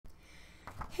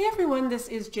Hey everyone, this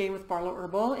is Jane with Barlow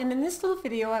Herbal, and in this little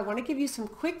video I want to give you some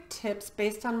quick tips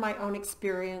based on my own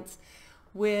experience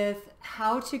with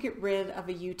how to get rid of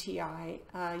a UTI,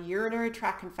 a urinary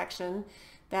tract infection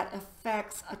that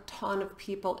affects a ton of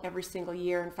people every single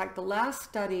year. In fact, the last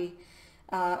study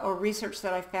or research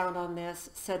that I found on this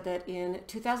said that in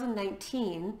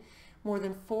 2019, more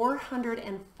than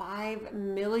 405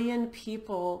 million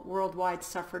people worldwide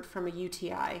suffered from a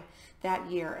UTI that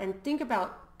year. And think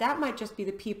about that, might just be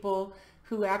the people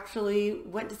who actually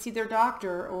went to see their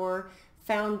doctor or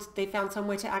found some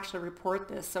way to actually report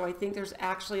this. So I think there's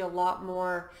actually a lot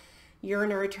more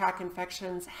urinary tract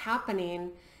infections happening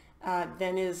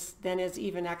than is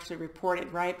even actually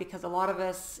reported, right? Because a lot of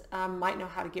us might know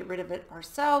how to get rid of it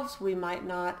ourselves. We might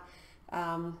not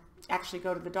actually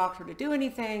go to the doctor to do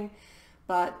anything.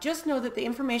 But just know that the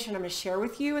information I'm going to share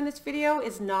with you in this video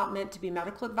is not meant to be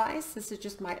medical advice. This is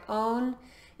just my own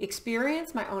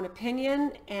experience, my own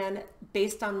opinion, and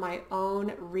based on my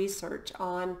own research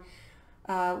on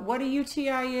what a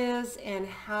UTI is and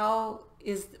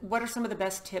what are some of the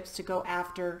best tips to go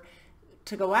after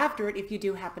it if you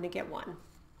do happen to get one.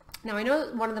 Now, I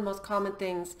know one of the most common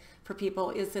things for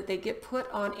people is that they get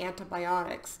put on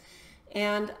antibiotics,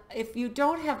 and if you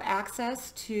don't have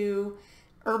access to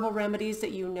herbal remedies that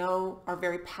you know are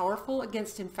very powerful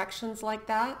against infections like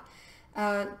that,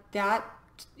 that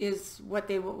is what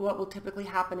will typically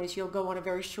happen is you'll go on a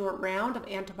very short round of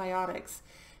antibiotics.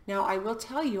 Now, I will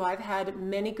tell you, I've had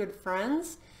many good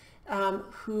friends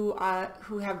who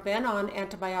have been on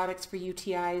antibiotics for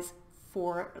UTIs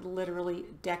for literally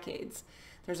decades.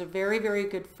 There's a very, very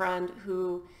good friend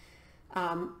who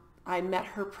I met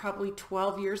her probably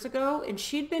 12 years ago, and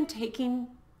she'd been taking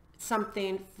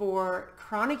something for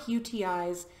chronic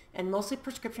UTIs and mostly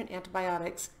prescription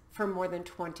antibiotics for more than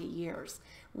 20 years.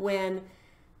 When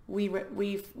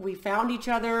we found each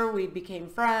other, we became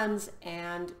friends,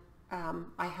 and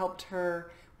I helped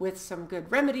her with some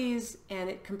good remedies,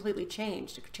 and it completely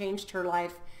changed. It changed her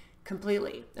life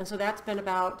completely. And so that's been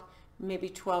about maybe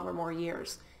 12 or more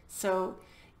years. So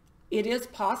it is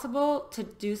possible to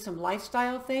do some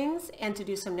lifestyle things and to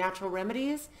do some natural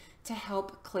remedies to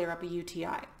help clear up a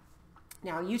UTI.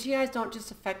 Now, UTIs don't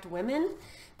just affect women,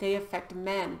 they affect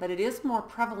men, but it is more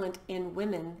prevalent in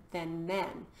women than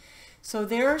men. So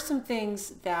there are some things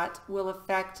that will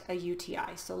affect a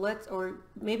UTI. Or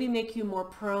maybe make you more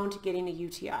prone to getting a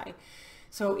UTI.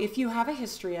 So if you have a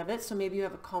history of it, so maybe you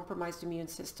have a compromised immune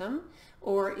system,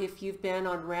 or if you've been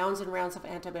on rounds and rounds of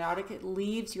antibiotic, it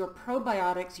leaves your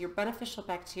probiotics, your beneficial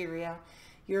bacteria,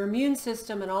 your immune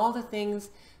system, and all the things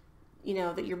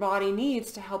that your body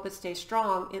needs to help it stay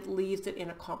strong, it leaves it in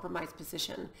a compromised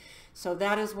position. So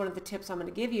that is one of the tips I'm going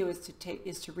to give you is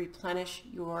to replenish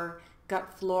your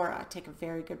gut flora. Take a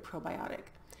very good probiotic.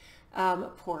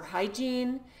 Poor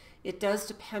hygiene. It does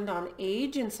depend on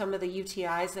age, and some of the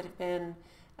UTIs that have been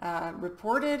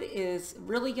reported is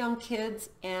really young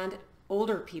kids and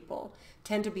older people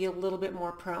tend to be a little bit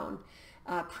more prone.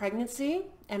 Pregnancy,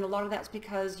 and a lot of that's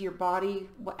because your body,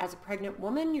 as a pregnant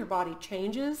woman, your body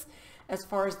changes as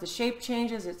far as the shape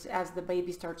changes. It's as the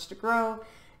baby starts to grow,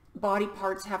 body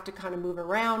parts have to kind of move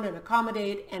around and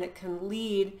accommodate, and it can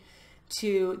lead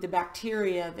to the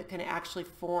bacteria that can actually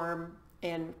form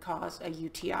and cause a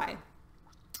UTI.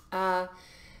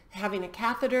 Having a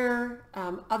catheter,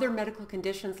 other medical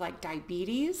conditions like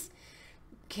diabetes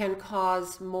can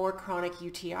cause more chronic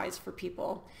UTIs for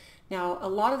people. Now, a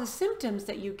lot of the symptoms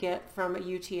that you get from a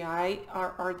UTI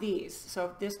are these.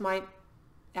 So this might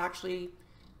actually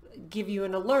give you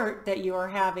an alert that you are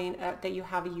having that you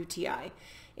have a UTI.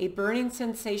 A burning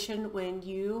sensation when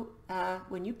you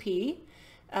pee,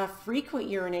 frequent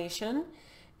urination,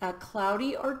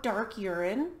 cloudy or dark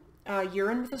urine,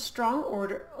 urine with a strong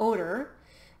odor,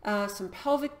 some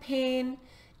pelvic pain,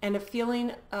 and a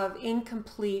feeling of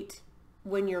incomplete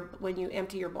when you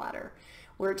empty your bladder,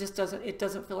 where it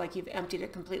doesn't feel like you've emptied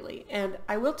it completely. And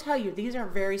I will tell you, these are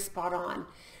very spot on.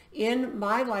 In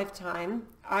my lifetime,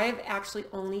 I've actually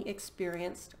only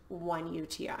experienced one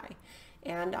UTI,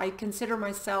 and I consider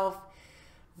myself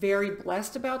very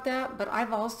blessed about that, but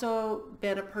I've also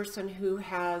been a person who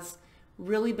has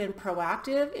really been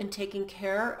proactive in taking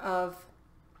care of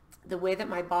the way that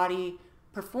my body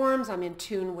performs. I'm in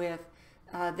tune with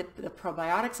the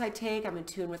probiotics I take. I'm in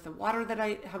tune with the water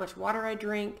how much water I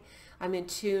drink. I'm in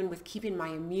tune with keeping my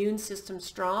immune system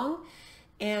strong.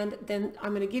 And then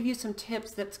I'm going to give you some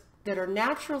tips that are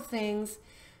natural things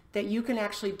that you can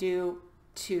actually do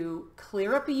to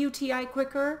clear up a UTI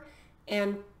quicker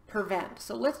and prevent.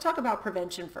 So let's talk about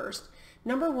prevention first.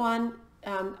 Number one,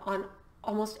 on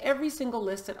almost every single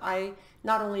list that I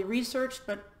not only researched,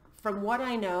 but from what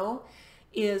I know,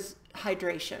 is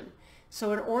hydration.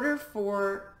 So in order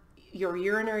for your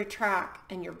urinary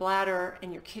tract and your bladder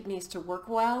and your kidneys to work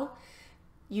well,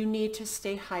 you need to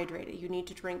stay hydrated. You need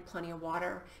to drink plenty of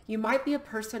water. You might be a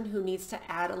person who needs to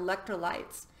add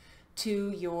electrolytes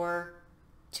to your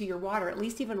water, at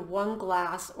least even one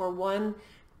glass or one,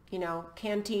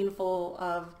 canteen full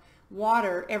of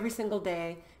water every single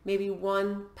day, maybe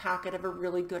one packet of a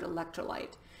really good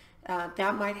electrolyte.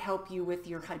 That might help you with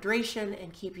your hydration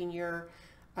and keeping your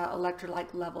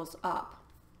electrolyte levels up.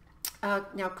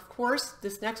 Now, of course,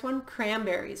 this next one,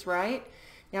 cranberries, right?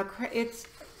 Now, it's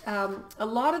a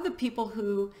lot of the people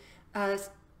who,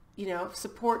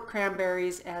 support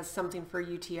cranberries as something for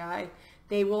UTI,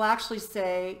 they will actually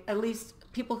say, at least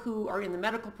people who are in the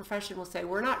medical profession will say,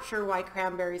 we're not sure why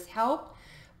cranberries help,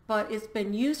 but it's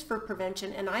been used for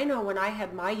prevention. And I know when I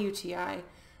had my UTI,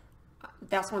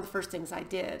 that's one of the first things I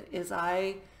did, is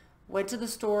I went to the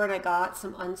store and I got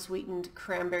some unsweetened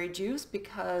cranberry juice,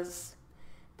 because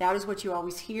that is what you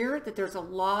always hear, that there's a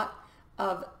lot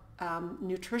of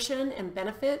nutrition and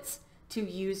benefits to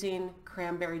using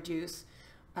cranberry juice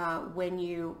when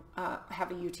you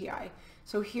have a UTI.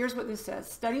 So here's what this says.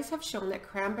 Studies have shown that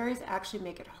cranberries actually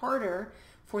make it harder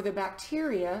for the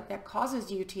bacteria that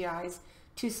causes UTIs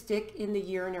to stick in the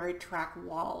urinary tract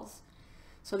walls.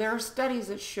 So there are studies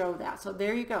that show that. So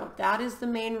there you go. That is the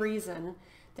main reason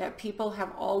that people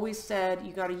have always said,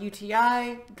 you got a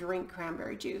UTI, drink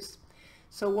cranberry juice.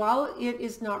 So while it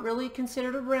is not really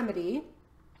considered a remedy,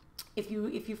 if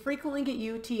you frequently get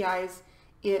UTIs,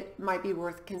 it might be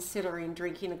worth considering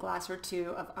drinking a glass or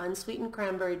two of unsweetened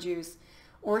cranberry juice,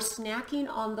 or snacking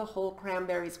on the whole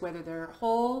cranberries, whether they're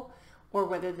whole or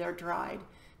whether they're dried,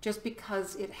 just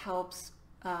because it helps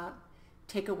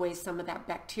take away some of that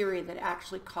bacteria that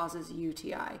actually causes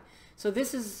UTI. So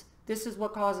this is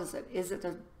what causes it,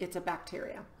 it's a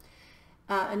bacteria.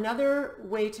 Another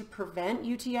way to prevent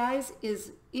UTIs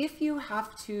is if you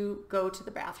have to go to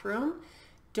the bathroom,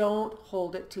 don't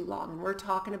hold it too long. And we're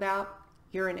talking about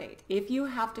urinate. If you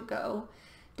have to go,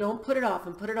 don't put it off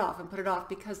and put it off and put it off,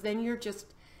 because then you're just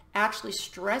actually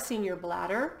stressing your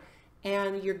bladder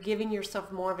and you're giving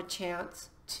yourself more of a chance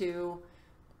to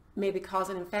maybe cause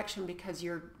an infection, because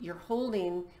you're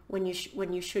holding when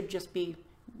you should just be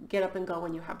get up and go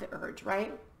when you have the urge,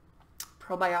 right?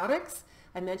 Probiotics,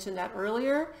 I mentioned that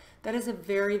earlier. That is a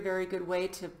very, very good way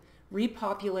to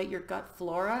repopulate your gut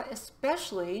flora,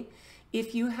 especially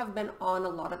if you have been on a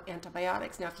lot of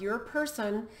antibiotics. Now, if you're a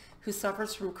person who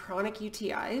suffers from chronic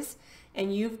UTIs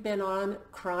and you've been on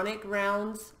chronic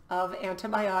rounds of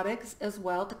antibiotics as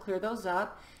well to clear those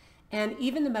up, and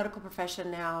even the medical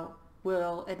profession now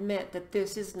will admit that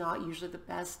this is not usually the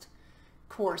best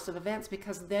course of events,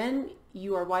 because then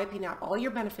you are wiping out all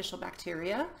your beneficial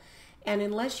bacteria. And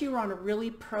unless you're on a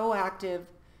really proactive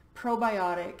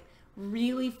probiotic,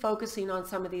 really focusing on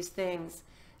some of these things,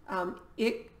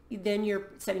 then you're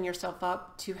setting yourself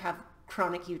up to have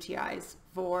chronic UTIs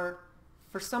for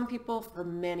some people for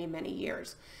many, many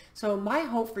years. So my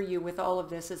hope for you with all of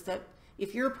this is that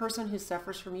if you're a person who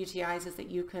suffers from UTIs, is that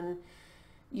you can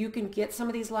get some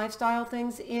of these lifestyle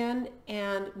things in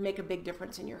and make a big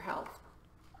difference in your health.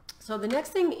 So the next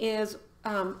thing is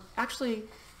actually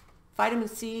vitamin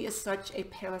C is such a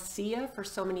panacea for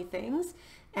so many things,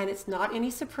 and it's not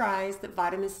any surprise that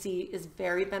vitamin C is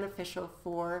very beneficial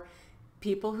for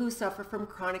people who suffer from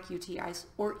chronic UTIs,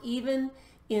 or even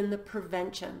in the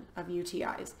prevention of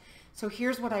UTIs. So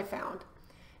here's what I found.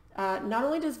 Not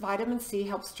only does vitamin C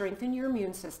help strengthen your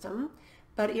immune system,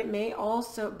 but it may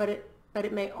also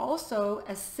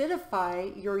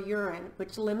acidify your urine,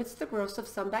 which limits the growth of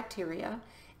some bacteria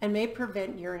and may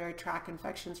prevent urinary tract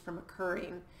infections from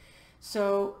occurring.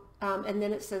 So, and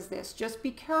then it says this, just be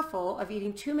careful of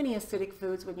eating too many acidic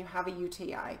foods when you have a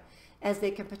UTI, as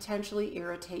they can potentially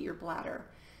irritate your bladder,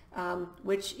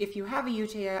 which if you have a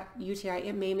UTI,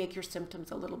 it may make your symptoms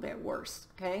a little bit worse,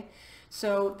 okay?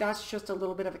 So that's just a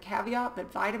little bit of a caveat,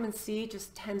 but vitamin C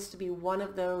just tends to be one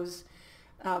of those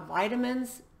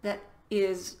vitamins that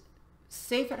is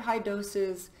safe at high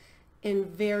doses and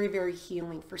very, very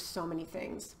healing for so many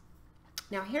things.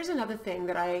 Now, here's another thing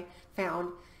that I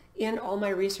found in all my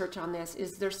research on this,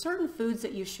 is there's certain foods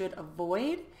that you should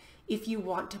avoid if you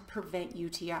want to prevent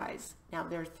UTIs. Now,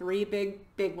 there are three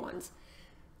big ones: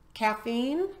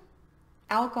 caffeine,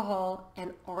 alcohol,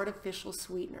 and artificial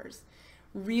sweeteners.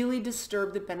 Really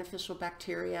disturb the beneficial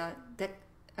bacteria that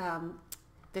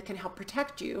can help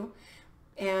protect you,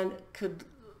 and could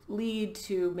lead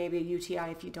to maybe a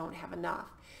UTI if you don't have enough.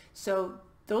 So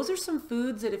those are some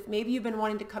foods that if maybe you've been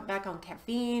wanting to cut back on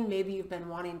caffeine, maybe you've been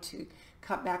wanting to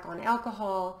cut back on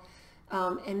alcohol,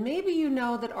 and maybe you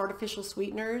know that artificial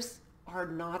sweeteners are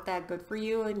not that good for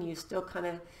you and you still kind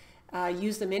of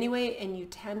use them anyway, and you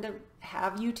tend to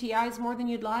have UTIs more than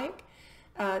you'd like,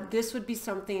 this would be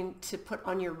something to put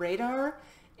on your radar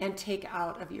and take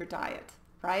out of your diet,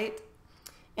 right?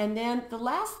 And then the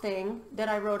last thing that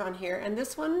I wrote on here, and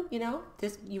this one,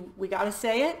 we got to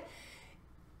say it,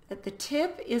 that the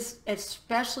tip is,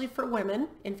 especially for women,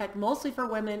 in fact, mostly for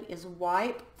women, is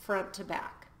wipe front to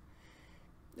back.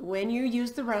 When you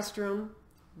use the restroom,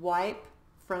 wipe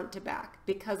front to back,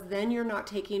 because then you're not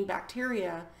taking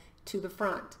bacteria to the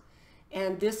front.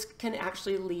 And this can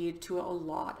actually lead to a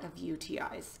lot of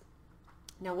UTIs.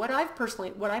 Now, what I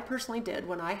personally did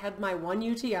when I had my one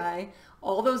UTI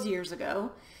all those years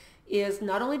ago is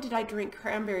not only did I drink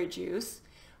cranberry juice,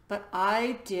 but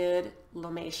I did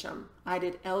Lomatium. I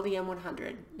did LDM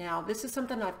 100. Now, this is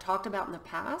something I've talked about in the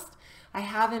past. I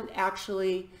haven't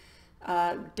actually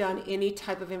done any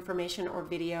type of information or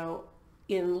video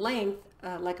in length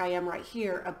like I am right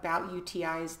here about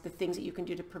UTIs, the things that you can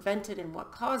do to prevent it and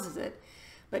what causes it.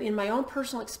 But in my own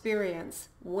personal experience,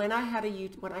 when I had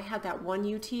that one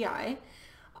UTI,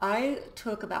 I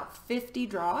took about 50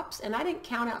 drops, and I didn't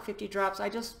count out 50 drops. I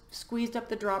just squeezed up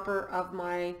the dropper of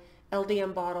my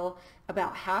LDM bottle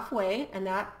about halfway, and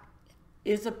that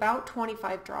is about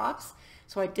 25 drops.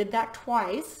 So I did that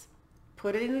twice,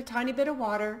 put it in a tiny bit of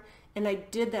water, and I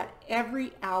did that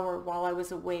every hour while I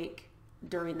was awake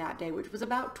during that day, which was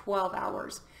about 12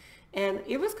 hours. And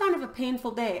it was kind of a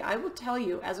painful day. I will tell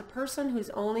you, as a person who's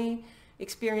only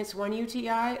experienced one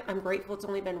UTI, I'm grateful it's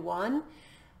only been one,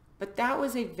 but that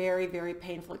was a very, very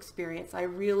painful experience. I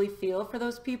really feel for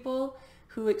those people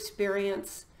who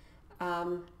experience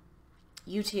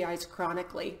UTIs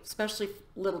chronically, especially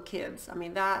little kids. I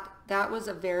mean, that was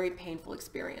a very painful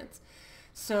experience.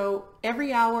 So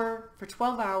every hour for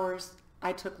 12 hours,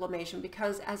 I took Lomatium,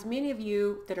 because as many of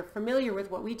you that are familiar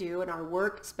with what we do in our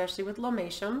work, especially with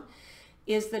Lomatium,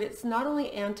 is that it's not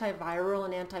only antiviral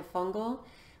and antifungal,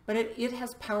 but it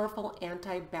has powerful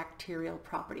antibacterial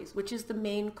properties, which is the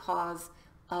main cause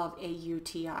of a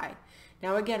UTI.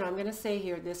 Now, again, I'm going to say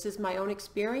here, this is my own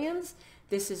experience.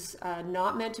 This is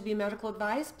not meant to be medical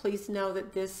advice. Please know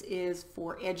that this is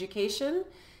for education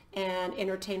and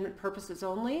entertainment purposes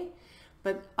only.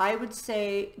 But I would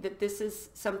say that this is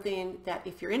something that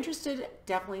if you're interested,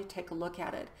 definitely take a look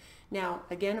at it. Now,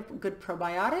 again, a good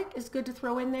probiotic is good to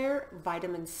throw in there,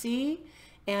 vitamin C.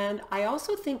 And I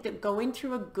also think that going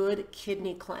through a good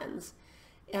kidney cleanse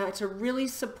to really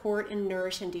support and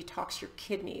nourish and detox your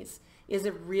kidneys is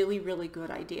a really, really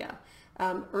good idea.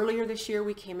 Earlier this year,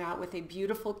 we came out with a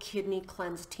beautiful kidney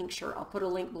cleanse tincture. I'll put a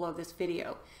link below this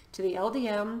video to the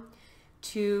LDM,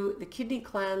 to the kidney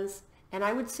cleanse. And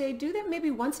I would say do that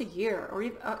maybe once a year, or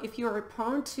if you are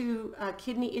prone to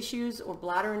kidney issues or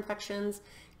bladder infections,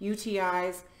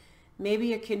 UTIs,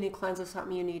 maybe a kidney cleanse is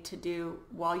something you need to do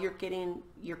while you're getting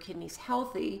your kidneys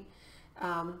healthy,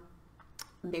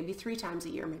 maybe 3 times a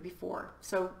year, maybe 4.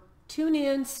 So tune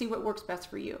in, see what works best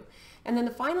for you. And then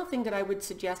the final thing that I would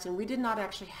suggest, and we did not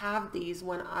actually have these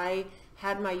when I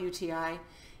had my UTI,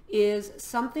 is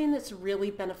something that's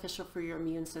really beneficial for your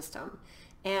immune system.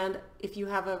 And if you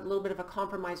have a little bit of a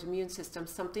compromised immune system,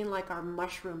 something like our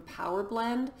mushroom power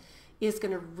blend is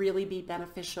going to really be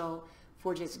beneficial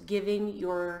for just giving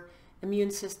your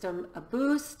immune system a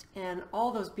boost, and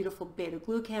all those beautiful beta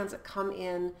glucans that come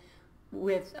in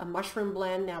with a mushroom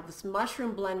blend. Now, this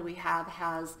mushroom blend we have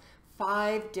has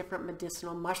 5 different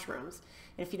medicinal mushrooms.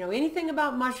 And if you know anything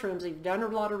about mushrooms, you've done a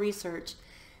lot of research,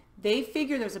 they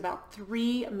figure there's about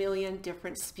 3 million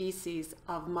different species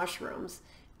of mushrooms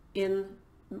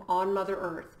on Mother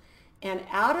Earth. And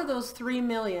out of those 3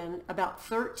 million, about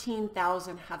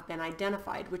 13,000 have been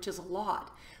identified, which is a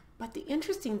lot. But the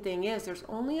interesting thing is there's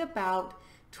only about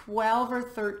 12 or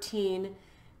 13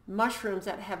 mushrooms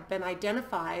that have been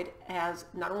identified as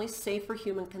not only safe for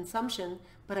human consumption,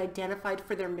 but identified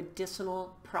for their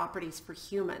medicinal properties for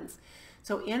humans.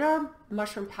 So in our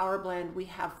mushroom power blend, we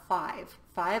have 5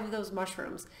 of those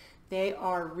mushrooms. They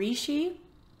are reishi,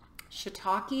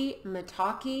 shiitake,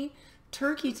 maitake,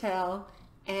 turkey tail,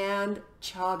 and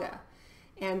chaga.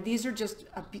 And this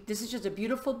is just a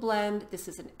beautiful blend. This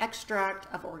is an extract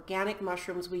of organic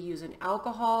mushrooms. We use an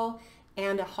alcohol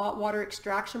and a hot water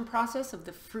extraction process of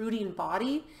the fruiting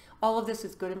body. All of this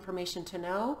is good information to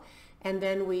know. And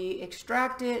then we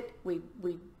extract it, we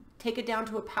take it down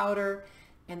to a powder,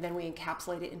 and then we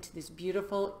encapsulate it into these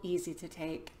beautiful, easy to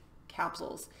take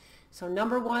capsules. So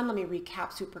number 1, let me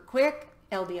recap super quick.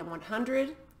 LDM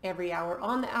 100, every hour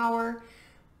on the hour,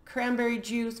 cranberry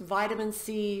juice, vitamin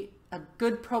C, a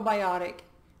good probiotic,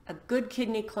 a good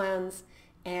kidney cleanse,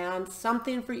 And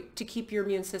something to keep your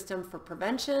immune system for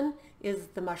prevention is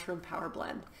the mushroom power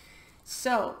blend.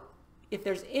 So if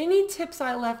there's any tips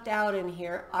I left out in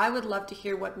here, I would love to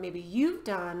hear what maybe you've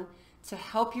done to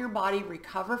help your body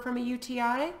recover from a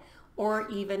UTI or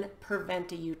even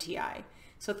prevent a UTI.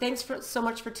 So thanks so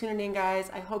much for tuning in, guys.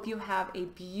 I hope you have a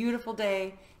beautiful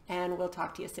day, and we'll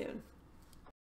talk to you soon.